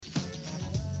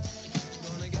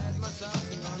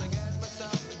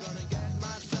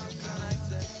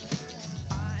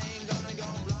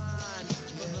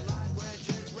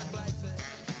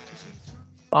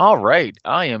All right,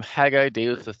 I am Haggai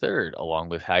Davis III, along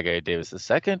with Haggai Davis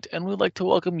II, and we'd like to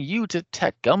welcome you to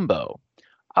Tech Gumbo.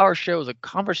 Our show is a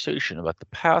conversation about the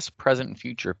past, present, and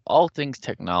future of all things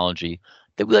technology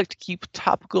that we like to keep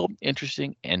topical,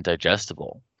 interesting, and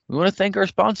digestible. We want to thank our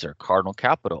sponsor, Cardinal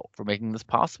Capital, for making this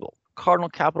possible. Cardinal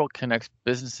Capital connects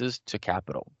businesses to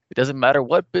capital. It doesn't matter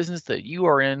what business that you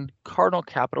are in, Cardinal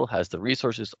Capital has the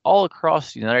resources all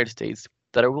across the United States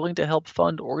that are willing to help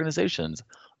fund organizations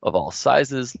of all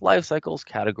sizes, life cycles,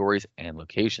 categories, and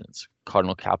locations.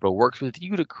 Cardinal Capital works with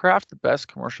you to craft the best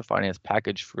commercial finance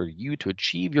package for you to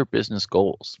achieve your business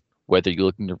goals. Whether you're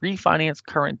looking to refinance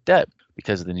current debt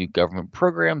because of the new government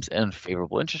programs and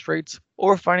favorable interest rates,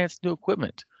 or finance new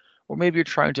equipment, or maybe you're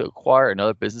trying to acquire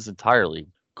another business entirely,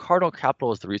 Cardinal Capital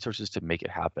has the resources to make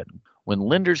it happen. When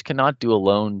lenders cannot do a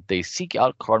loan, they seek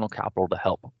out Cardinal Capital to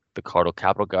help. The Cardinal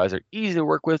Capital guys are easy to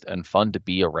work with and fun to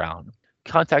be around.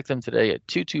 Contact them today at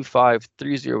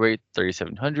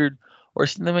 225-308-3700 or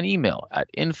send them an email at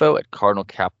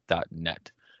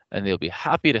info@cardinalcap.net, and they'll be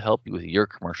happy to help you with your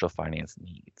commercial finance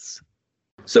needs.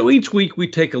 So each week we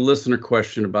take a listener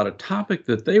question about a topic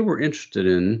that they were interested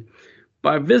in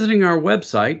by visiting our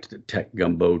website,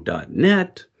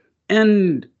 techgumbo.net.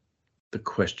 And the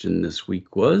question this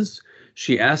week was,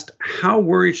 she asked, how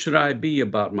worried should I be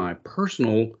about my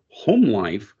personal home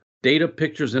life, data,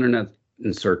 pictures, internet,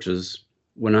 and searches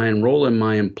when I enroll in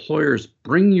my employer's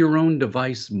bring your own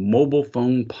device mobile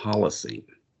phone policy?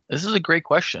 This is a great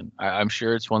question. I'm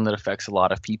sure it's one that affects a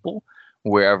lot of people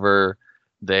wherever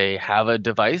they have a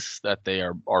device that they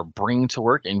are bringing to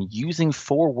work and using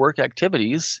for work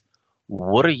activities.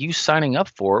 What are you signing up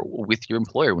for with your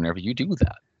employer whenever you do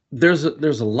that? There's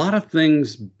a lot of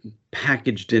things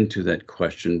packaged into that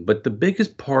question, but the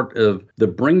biggest part of the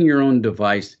bring your own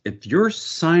device, if you're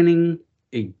signing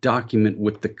a document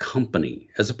with the company,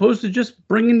 as opposed to just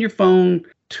bringing your phone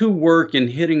to work and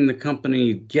hitting the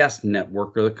company guest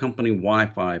network or the company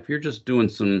Wi-Fi, if you're just doing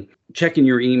some checking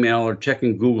your email or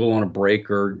checking Google on a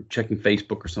break or checking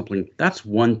Facebook or something, that's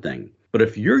one thing. But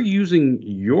if you're using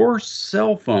your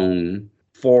cell phone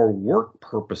for work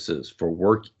purposes, for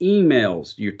work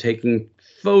emails, you're taking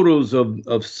photos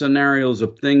of scenarios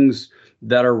of things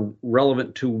that are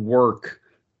relevant to work,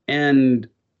 and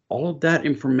all of that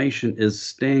information is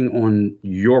staying on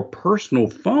your personal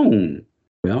phone,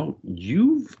 well,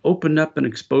 you've opened up an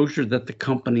exposure that the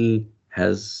company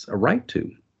has a right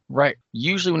to. Right.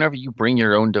 Usually whenever you bring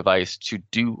your own device to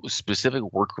do specific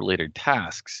work-related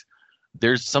tasks,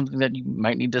 there's something that you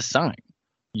might need to sign.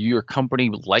 Your company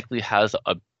likely has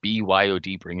a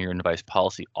BYOD, bring your own device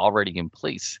policy, already in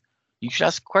place. You should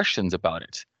ask questions about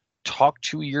it. Talk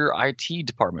to your IT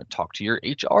department, talk to your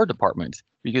HR department,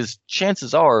 because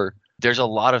chances are there's a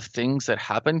lot of things that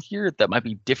happen here that might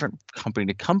be different company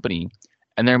to company,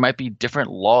 and there might be different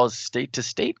laws state to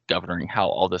state governing how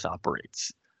all this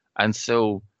operates. And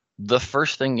so the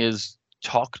first thing is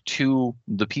talk to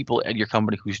the people at your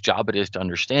company whose job it is to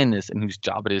understand this and whose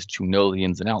job it is to know the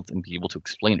ins and outs and be able to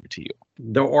explain it to you.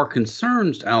 There are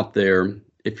concerns out there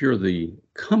if you're the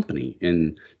company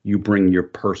and you bring your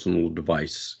personal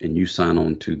device and you sign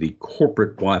on to the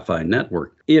corporate Wi-Fi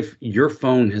network. If your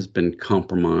phone has been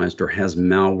compromised or has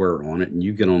malware on it and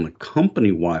you get on the company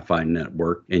Wi-Fi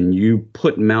network and you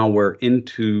put malware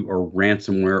into, or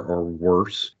ransomware or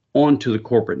worse, onto the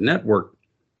corporate network,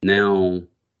 now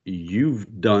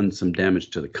you've done some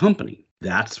damage to the company.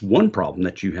 That's one problem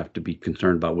that you have to be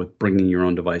concerned about with bringing your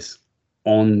own device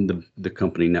on the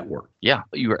company network. Yeah,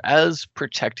 you are as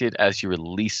protected as your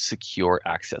least secure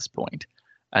access point.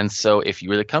 And so if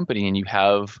you're the company and you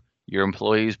have your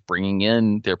employees bringing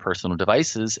in their personal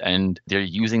devices and they're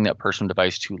using that personal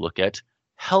device to look at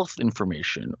health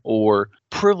information or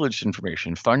privileged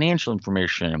information, financial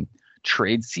information,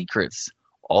 trade secrets,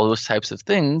 all those types of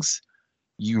things,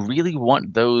 you really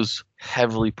want those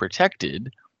heavily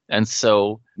protected. And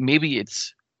so maybe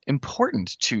it's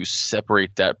important to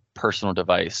separate that personal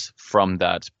device from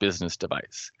that business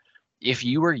device. If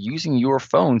you are using your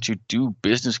phone to do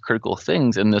business critical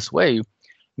things in this way,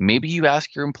 maybe you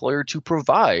ask your employer to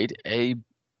provide a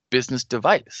business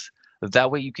device.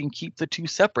 That way you can keep the two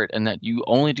separate, and that you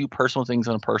only do personal things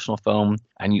on a personal phone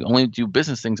and you only do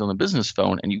business things on the business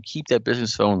phone, and you keep that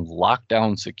business phone locked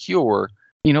down, secure.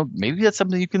 Maybe that's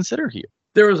something you consider here.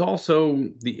 There is also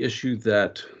the issue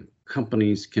that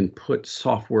companies can put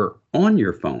software on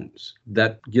your phones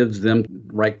that gives them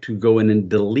right to go in and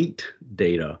delete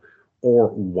data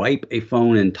or wipe a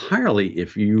phone entirely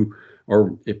if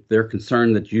they're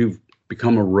concerned that you've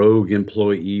become a rogue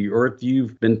employee or if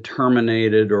you've been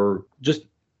terminated or just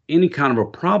any kind of a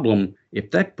problem,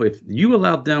 if you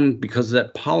allowed them, because of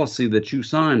that policy that you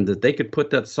signed, that they could put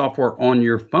that software on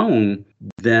your phone,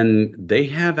 then they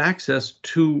have access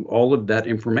to all of that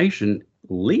information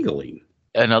legally.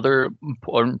 Another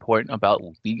important point about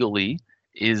legally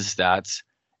is that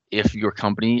if your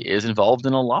company is involved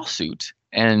in a lawsuit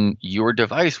and your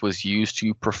device was used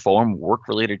to perform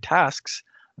work-related tasks,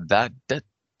 that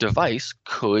device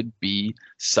could be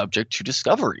subject to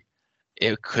discovery.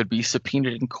 It could be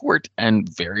subpoenaed in court, and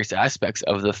various aspects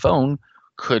of the phone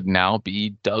could now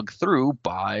be dug through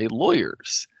by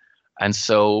lawyers. And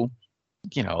so,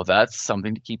 that's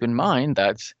something to keep in mind.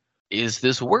 Is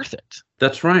this worth it?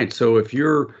 That's right. So if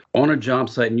you're on a job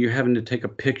site and you're having to take a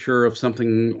picture of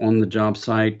something on the job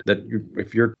site,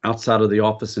 if you're outside of the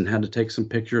office and had to take some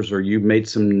pictures, or you made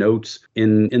some notes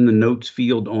in the notes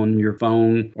field on your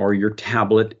phone or your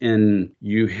tablet, and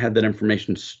you had that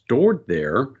information stored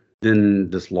there, then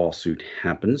this lawsuit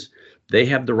happens. They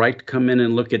have the right to come in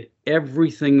and look at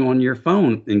everything on your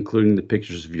phone, including the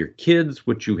pictures of your kids,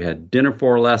 which you had dinner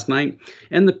for last night,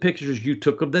 and the pictures you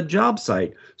took of the job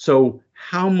site. So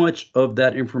how much of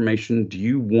that information do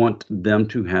you want them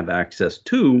to have access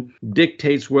to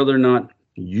dictates whether or not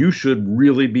you should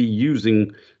really be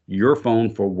using your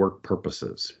phone for work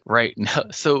purposes. Right.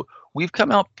 So we've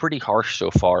come out pretty harsh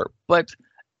so far, but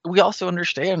we also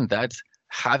understand that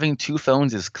having two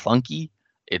phones is clunky,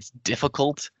 it's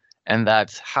difficult, and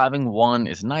that having one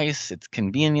is nice, it's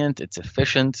convenient, it's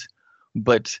efficient,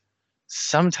 but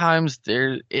sometimes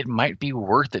it might be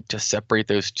worth it to separate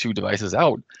those two devices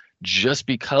out just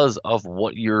because of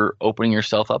what you're opening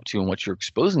yourself up to and what you're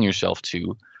exposing yourself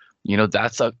to.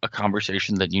 That's a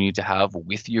conversation that you need to have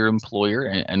with your employer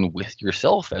and with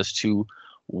yourself as to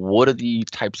what are the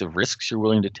types of risks you're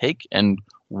willing to take and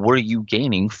what are you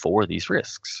gaining for these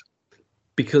risks.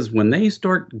 Because when they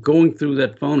start going through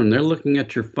that phone and they're looking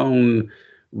at your phone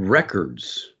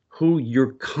records, who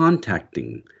you're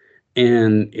contacting,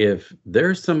 and if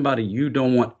there's somebody you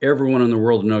don't want everyone in the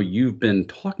world to know you've been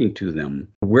talking to them,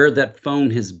 where that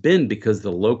phone has been, because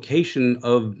the location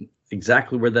of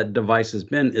exactly where that device has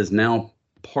been is now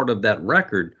part of that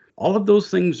record, all of those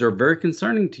things are very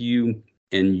concerning to you,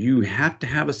 and you have to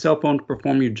have a cell phone to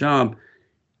perform your job.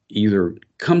 Either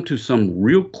come to some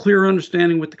real clear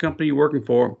understanding with the company you're working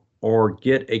for or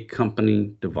get a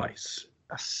company device.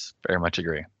 Yes, very much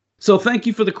agree. So thank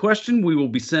you for the question. We will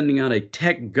be sending out a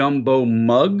Tech Gumbo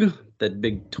mug, that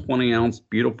big 20-ounce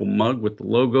beautiful mug with the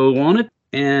logo on it.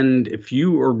 And if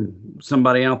you or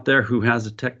somebody out there who has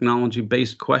a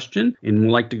technology-based question and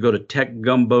would like to go to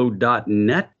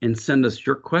techgumbo.net and send us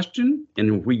your question,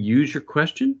 and if we use your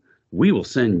question, we will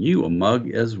send you a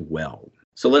mug as well.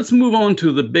 So let's move on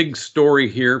to the big story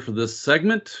here for this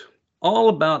segment, all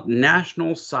about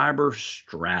national cyber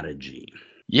strategy.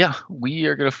 Yeah, we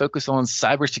are going to focus on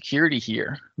cybersecurity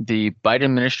here. The Biden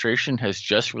administration has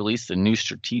just released a new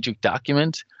strategic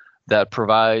document that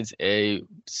provides a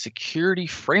security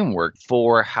framework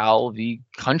for how the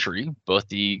country, both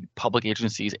the public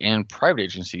agencies and private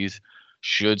agencies,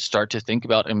 should start to think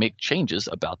about and make changes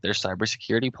about their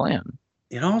cybersecurity plan.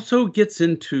 It also gets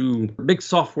into big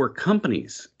software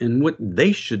companies and what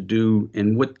they should do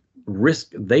and what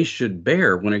risk they should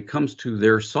bear when it comes to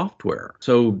their software.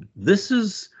 So this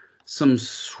is some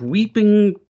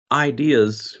sweeping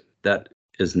ideas that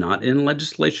is not in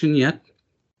legislation yet,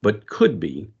 but could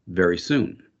be very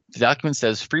soon. The document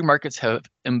says free markets have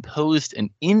imposed an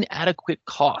inadequate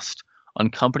cost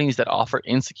on companies that offer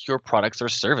insecure products or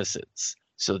services.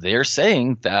 So they're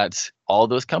saying that all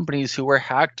those companies who were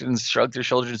hacked and shrug their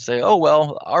shoulders and say, oh,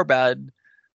 well, our bad,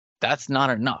 that's not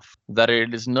enough. That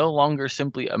it is no longer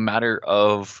simply a matter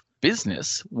of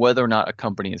business, whether or not a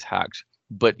company is hacked,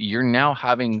 but you're now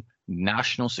having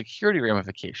national security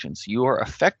ramifications. You are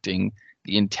affecting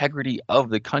the integrity of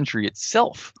the country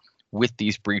itself with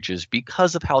these breaches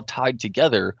because of how tied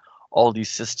together all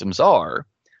these systems are.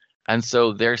 And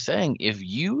so they're saying if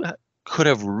you could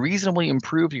have reasonably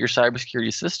improved your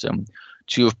cybersecurity system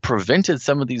to have prevented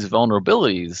some of these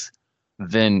vulnerabilities,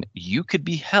 then you could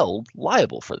be held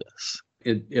liable for this.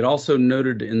 It also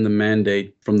noted in the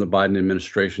mandate from the Biden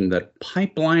administration that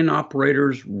pipeline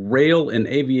operators, rail and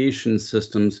aviation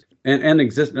systems, and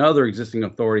other existing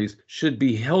authorities should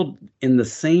be held in the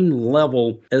same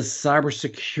level as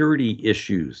cybersecurity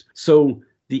issues. So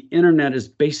the internet is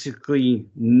basically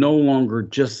no longer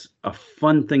just a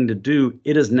fun thing to do.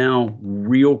 It is now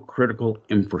real critical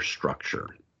infrastructure.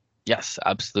 Yes,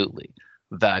 absolutely.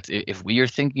 That if we are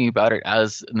thinking about it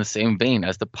as in the same vein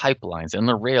as the pipelines and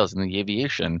the rails and the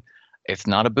aviation, it's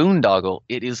not a boondoggle.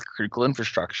 It is critical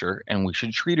infrastructure, and we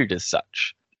should treat it as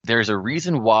such. There's a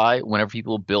reason why whenever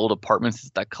people build apartments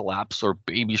that collapse or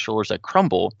baby strollers that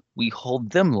crumble, we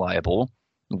hold them liable.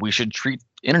 We should treat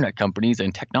internet companies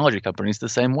and technology companies the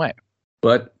same way.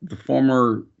 But the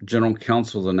former general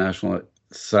counsel of the National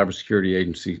Cybersecurity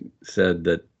Agency said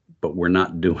that, but we're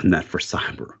not doing that for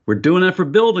cyber. We're doing that for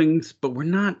buildings, but we're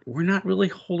not really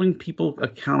holding people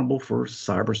accountable for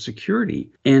cybersecurity.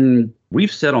 And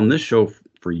we've said on this show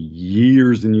for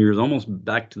years and years, almost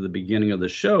back to the beginning of the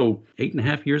show,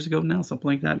 8.5 years ago now, something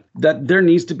like that, that there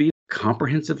needs to be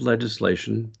comprehensive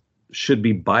legislation, should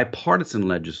be bipartisan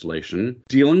legislation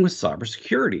dealing with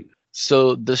cybersecurity.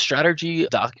 So the strategy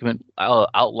document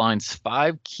outlines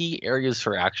 5 key areas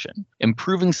for action: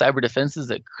 improving cyber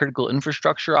defenses at critical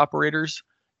infrastructure operators,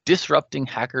 disrupting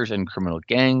hackers and criminal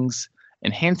gangs,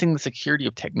 enhancing the security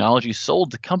of technology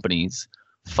sold to companies,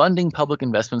 funding public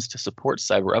investments to support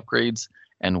cyber upgrades,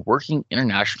 and working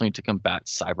internationally to combat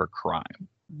cyber crime.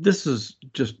 This is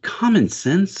just common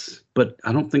sense, but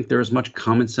I don't think there's much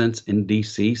common sense in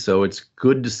DC. So it's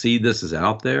good to see this is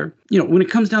out there. When it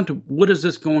comes down to what is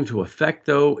this going to affect,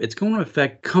 though, it's going to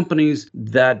affect companies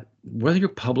that, whether you're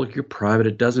public, you're private,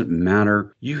 it doesn't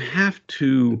matter. You have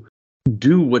to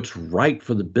do what's right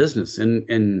for the business,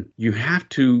 and you have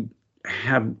to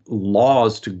have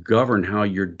laws to govern how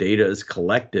your data is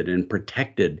collected and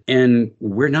protected. And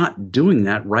we're not doing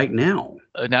that right now.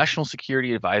 A national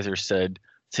security advisor said,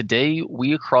 "Today,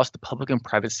 we across the public and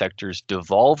private sectors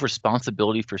devolve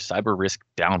responsibility for cyber risk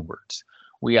downwards.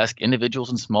 We ask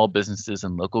individuals and small businesses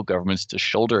and local governments to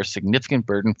shoulder a significant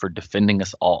burden for defending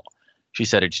us all." She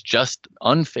said it's just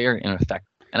unfair and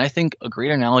ineffective. And I think a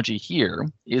great analogy here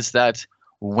is that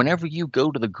whenever you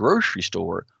go to the grocery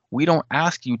store, we don't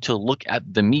ask you to look at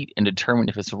the meat and determine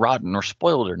if it's rotten or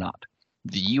spoiled or not.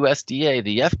 The USDA,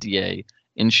 the FDA,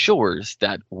 ensures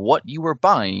that what you are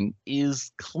buying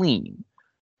is clean.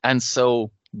 And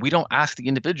so we don't ask the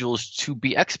individuals to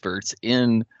be experts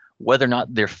in whether or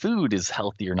not their food is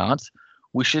healthy or not.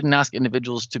 We shouldn't ask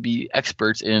individuals to be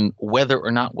experts in whether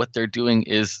or not what they're doing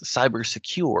is cyber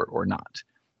secure or not.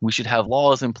 We should have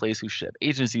laws in place. We should have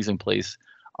agencies in place.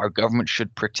 Our government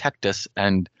should protect us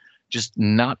and just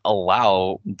not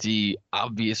allow the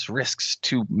obvious risks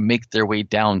to make their way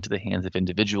down to the hands of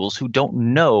individuals who don't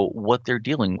know what they're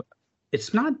dealing with.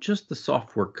 It's not just the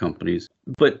software companies,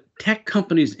 but tech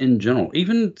companies in general.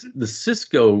 Even the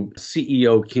Cisco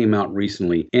CEO came out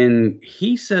recently and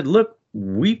he said, look,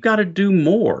 we've got to do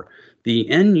more. The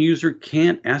end user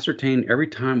can't ascertain every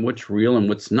time what's real and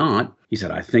what's not. He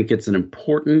said, I think it's an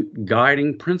important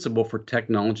guiding principle for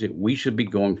technology that we should be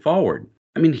going forward.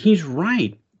 I mean, he's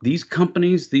right. These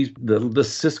companies, the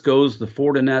Ciscos, the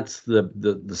Fortinets, the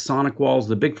SonicWalls,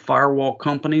 the big firewall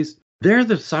companies, they're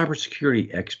the cybersecurity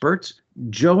experts.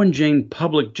 Joe and Jane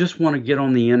Public just want to get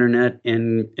on the internet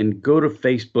and go to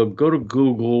Facebook, go to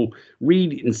Google,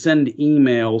 read and send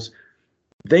emails.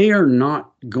 They are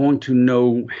not going to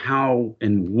know how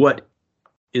and what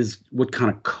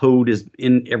kind of code is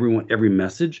in every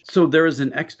message. So there is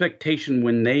an expectation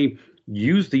when they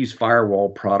use these firewall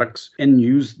products and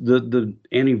use the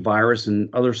antivirus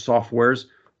and other softwares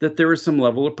that there is some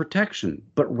level of protection.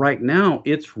 But right now,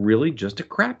 it's really just a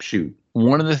crapshoot.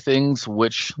 One of the things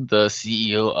which the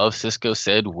CEO of Cisco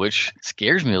said, which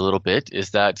scares me a little bit, is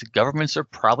that governments are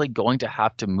probably going to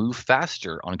have to move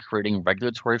faster on creating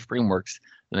regulatory frameworks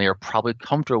than they are probably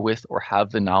comfortable with or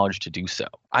have the knowledge to do so.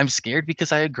 I'm scared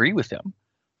because I agree with him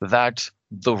that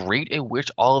the rate at which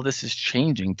all of this is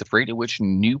changing, the rate at which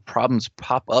new problems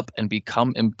pop up and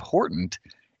become important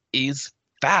is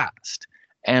fast.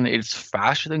 And it's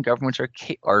faster than governments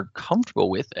are comfortable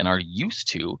with and are used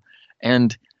to.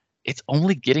 And it's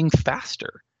only getting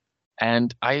faster.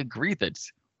 And I agree that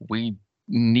we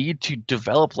need to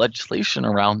develop legislation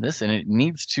around this and it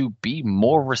needs to be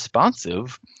more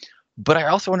responsive. But I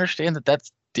also understand that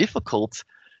that's difficult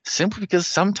simply because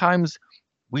sometimes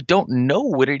we don't know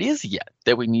what it is yet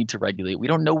that we need to regulate. We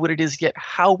don't know what it is yet,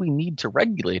 how we need to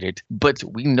regulate it, but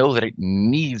we know that it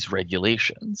needs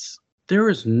regulations. There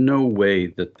is no way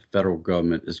that the federal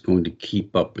government is going to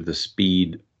keep up with the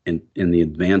speed and the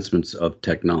advancements of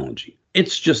technology.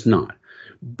 It's just not.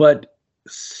 But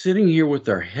sitting here with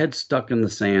our head stuck in the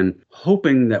sand,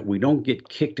 hoping that we don't get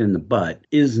kicked in the butt,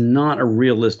 is not a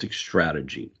realistic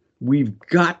strategy. We've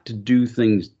got to do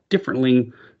things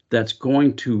differently. That's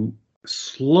going to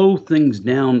slow things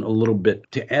down a little bit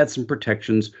to add some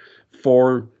protections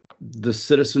for the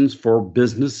citizens, for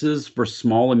businesses, for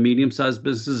small and medium-sized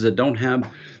businesses that don't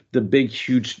have the big,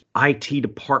 huge IT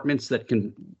departments that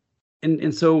can.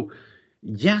 And so,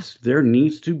 yes, there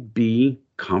needs to be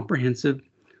comprehensive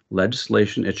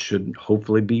legislation. It should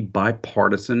hopefully be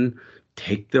bipartisan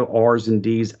take the R's and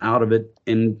D's out of it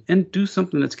and do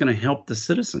something that's going to help the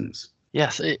citizens.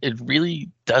 Yes, it really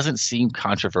doesn't seem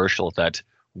controversial that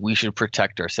we should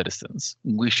protect our citizens.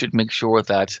 We should make sure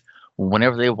that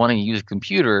whenever they want to use a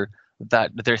computer,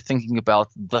 that they're thinking about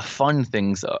the fun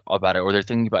things about it, or they're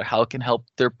thinking about how it can help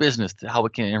their business, how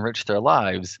it can enrich their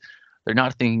lives. They're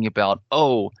not thinking about,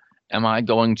 oh, am I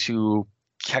going to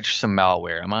catch some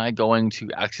malware? Am I going to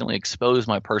accidentally expose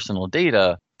my personal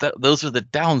data? Those are the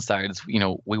downsides.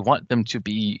 We want them to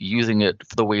be using it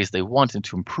for the ways they want and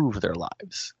to improve their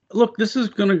lives. Look, this is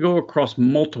going to go across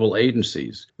multiple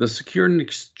agencies. The Securities and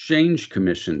Exchange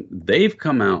Commission, they've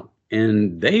come out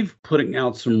and they've putting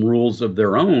out some rules of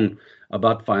their own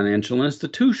about financial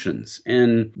institutions.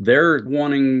 And they're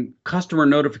wanting customer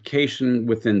notification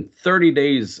within 30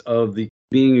 days of the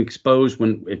being exposed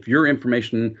if your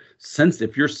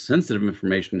sensitive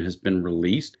information has been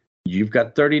released. You've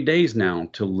got 30 days now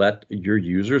to let your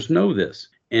users know this.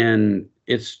 And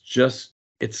it's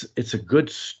a good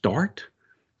start,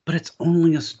 but it's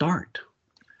only a start.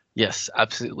 Yes,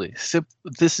 absolutely. So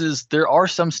there are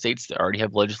some states that already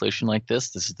have legislation like this.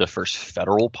 This is the first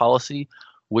federal policy,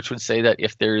 which would say that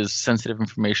if there is sensitive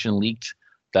information leaked,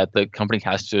 that the company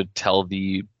has to tell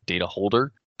the data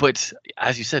holder. But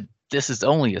as you said, this is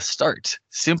only a start.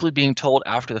 Simply being told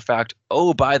after the fact,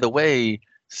 oh, by the way,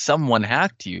 someone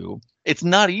hacked you, it's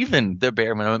not even the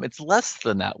bare minimum. It's less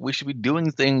than that. We should be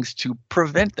doing things to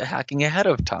prevent the hacking ahead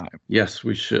of time. Yes,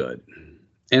 we should.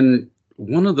 And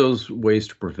one of those ways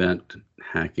to prevent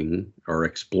hacking or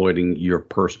exploiting your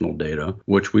personal data,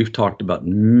 which we've talked about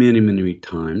many, many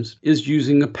times, is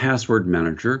using a password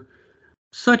manager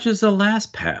such as a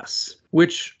LastPass,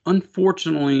 which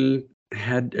unfortunately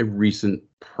had a recent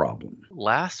problem.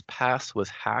 LastPass was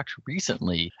hacked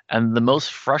recently, and the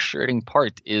most frustrating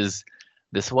part is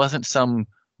this wasn't some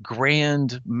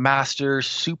grand master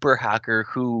super hacker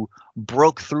who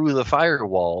broke through the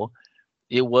firewall.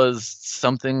 It was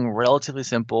something relatively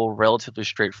simple, relatively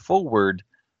straightforward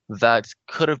that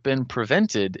could have been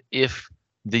prevented if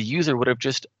the user would have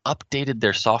just updated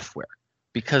their software,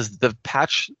 because the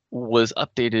patch was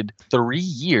updated 3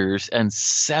 years and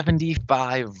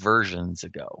 75 versions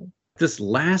ago. This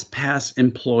LastPass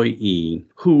employee,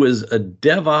 who was a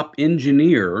DevOps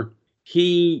engineer,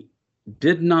 he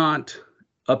did not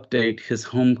update his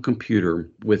home computer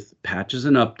with patches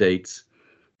and updates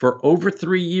for over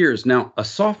 3 years. Now, a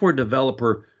software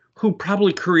developer who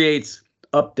probably creates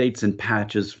updates and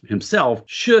patches himself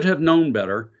should have known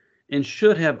better and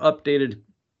should have updated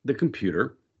the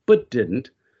computer, but didn't.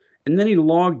 And then he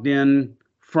logged in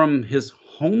from his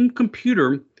home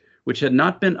computer, which had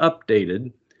not been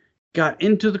updated, got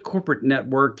into the corporate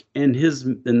network, and the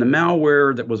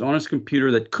malware that was on his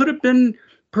computer that could have been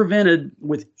prevented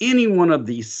with any one of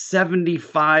these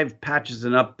 75 patches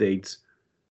and updates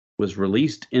was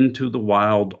released into the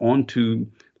wild onto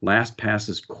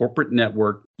LastPass's corporate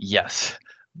network. Yes,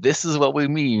 this is what we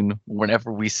mean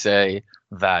whenever we say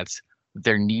that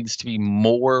there needs to be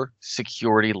more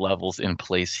security levels in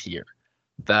place here.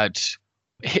 That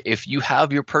if you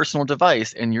have your personal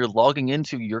device and you're logging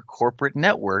into your corporate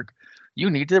network, you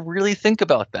need to really think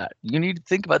about that. You need to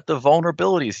think about the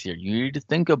vulnerabilities here. You need to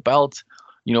think about,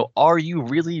 are you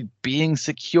really being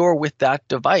secure with that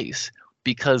device?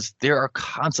 Because there are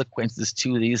consequences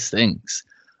to these things.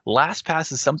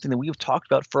 LastPass is something that we've talked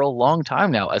about for a long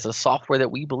time now as a software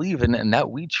that we believe in and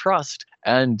that we trust.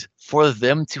 And for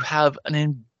them to have an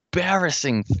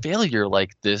embarrassing failure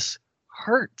like this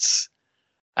hurts.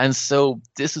 And so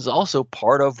this is also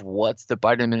part of what the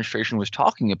Biden administration was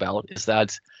talking about, is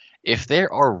that if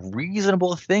there are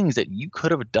reasonable things that you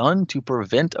could have done to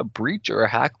prevent a breach or a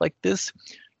hack like this,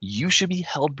 you should be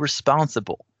held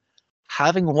responsible.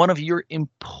 Having one of your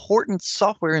important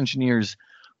software engineers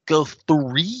go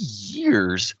 3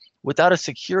 years without a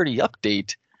security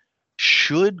update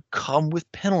should come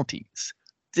with penalties.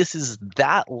 This is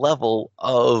that level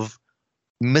of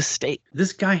mistake.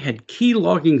 This guy had key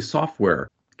logging malware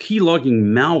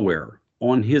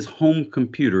on his home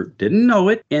computer, didn't know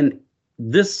it, and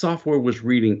this software was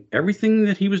reading everything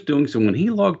that he was doing. So when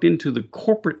he logged into the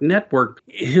corporate network,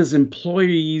 his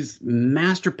employee's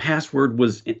master password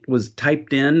was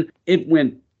typed in. It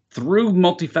went through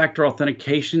multi-factor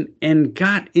authentication and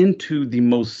got into the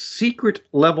most secret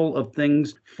level of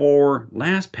things for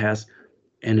LastPass,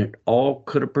 and it all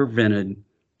could have prevented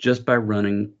just by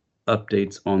running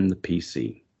updates on the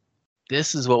PC.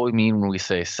 This is what we mean when we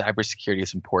say cybersecurity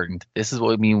is important. This is what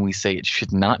we mean when we say it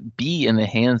should not be in the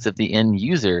hands of the end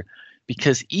user,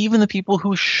 because even the people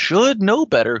who should know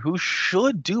better, who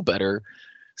should do better,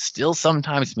 still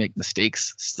sometimes make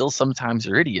mistakes, still sometimes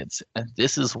are idiots. And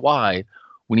this is why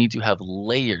We need to have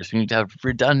layers. We need to have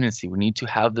redundancy. We need to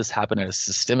have this happen at a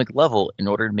systemic level in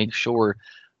order to make sure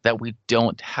that we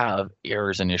don't have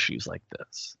errors and issues like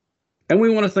this. And we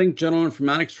want to thank General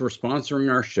Informatics for sponsoring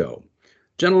our show.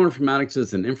 General Informatics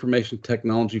is an information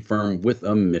technology firm with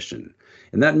a mission.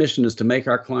 And that mission is to make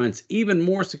our clients even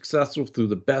more successful through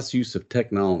the best use of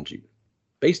technology.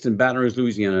 Based in Baton Rouge,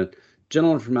 Louisiana,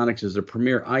 General Informatics is a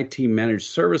premier IT managed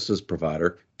services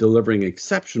provider delivering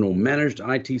exceptional managed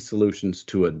IT solutions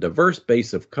to a diverse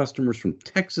base of customers from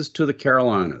Texas to the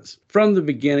Carolinas. From the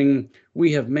beginning,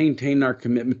 we have maintained our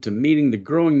commitment to meeting the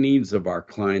growing needs of our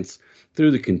clients through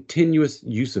the continuous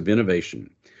use of innovation.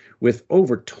 With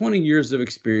over 20 years of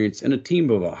experience and a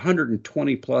team of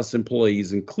 120 plus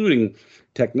employees, including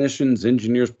technicians,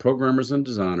 engineers, programmers, and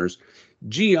designers,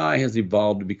 GI has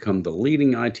evolved to become the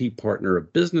leading IT partner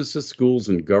of businesses, schools,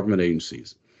 and government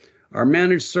agencies. Our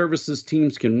managed services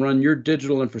teams can run your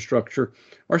digital infrastructure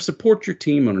or support your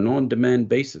team on an on-demand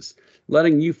basis,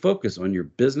 letting you focus on your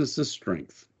business's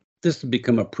strength. This has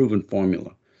become a proven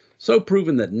formula. So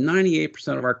proven that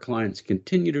 98% of our clients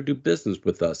continue to do business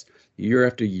with us year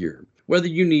after year. Whether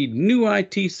you need new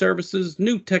IT services,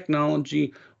 new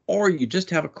technology, or you just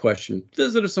have a question,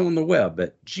 visit us on the web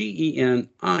at geninf.com.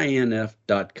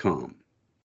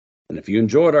 And if you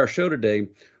enjoyed our show today,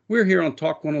 we're here on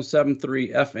Talk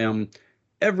 107.3 FM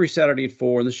every Saturday at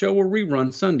 4, and the show will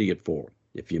rerun Sunday at 4.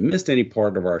 If you missed any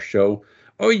part of our show,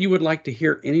 or you would like to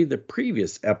hear any of the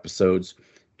previous episodes,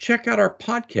 check out our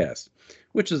podcast,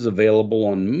 which is available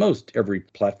on most every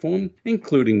platform,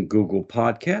 including Google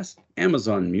Podcasts,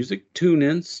 Amazon Music,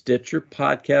 TuneIn, Stitcher,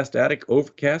 Podcast Addict,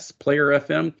 Overcast, Player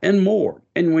FM, and more.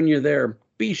 And when you're there,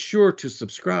 be sure to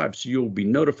subscribe so you'll be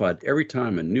notified every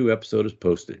time a new episode is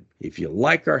posted. If you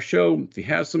like our show, if you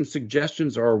have some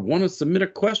suggestions or want to submit a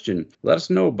question, let us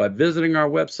know by visiting our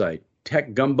website,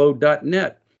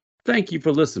 techgumbo.net. Thank you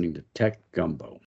for listening to Tech Gumbo.